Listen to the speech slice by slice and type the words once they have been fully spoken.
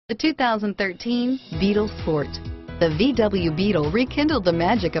The 2013 Beetle Sport. The VW Beetle rekindled the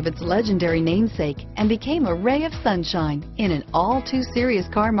magic of its legendary namesake and became a ray of sunshine in an all-too-serious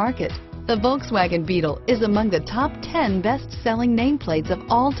car market. The Volkswagen Beetle is among the top 10 best-selling nameplates of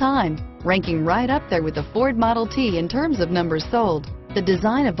all time, ranking right up there with the Ford Model T in terms of numbers sold. The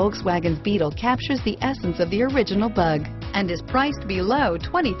design of Volkswagen's Beetle captures the essence of the original bug and is priced below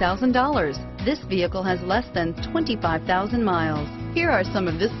 $20,000. This vehicle has less than 25,000 miles. Here are some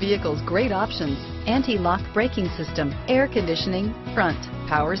of this vehicle's great options: anti-lock braking system, air conditioning, front,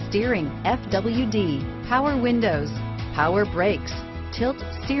 power steering, FWD, power windows, power brakes, tilt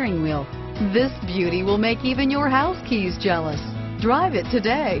steering wheel. This beauty will make even your house keys jealous. Drive it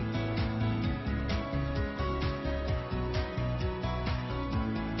today.